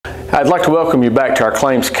I'd like to welcome you back to our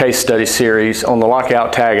claims case study series on the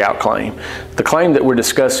lockout tagout claim. The claim that we're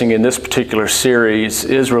discussing in this particular series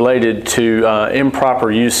is related to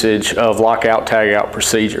improper usage of lockout tagout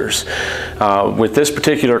procedures. With this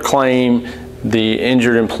particular claim, the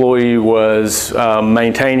injured employee was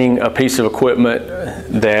maintaining a piece of equipment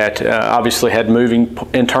that obviously had moving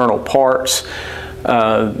internal parts.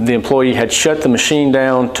 The employee had shut the machine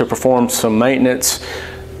down to perform some maintenance,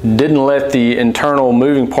 didn't let the internal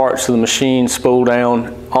moving parts of the machine spool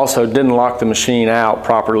down, also didn't lock the machine out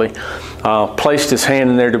properly, placed his hand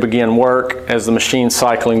in there to begin work. As the machine's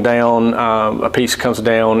cycling down, a piece comes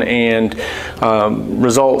down and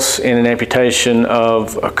results in an amputation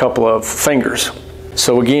of a couple of fingers.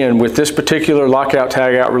 So again, with this particular lockout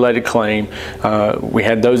tagout related claim, we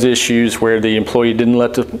had those issues where the employee didn't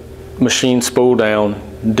let the machine spool down,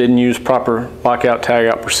 didn't use proper lockout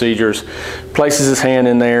tagout procedures, places his hand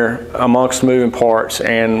in there amongst moving parts,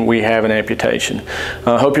 and we have an amputation.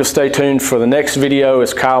 I hope you'll stay tuned for the next video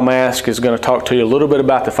as Kyle Mask is going to talk to you a little bit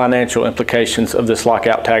about the financial implications of this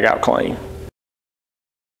lockout tagout claim.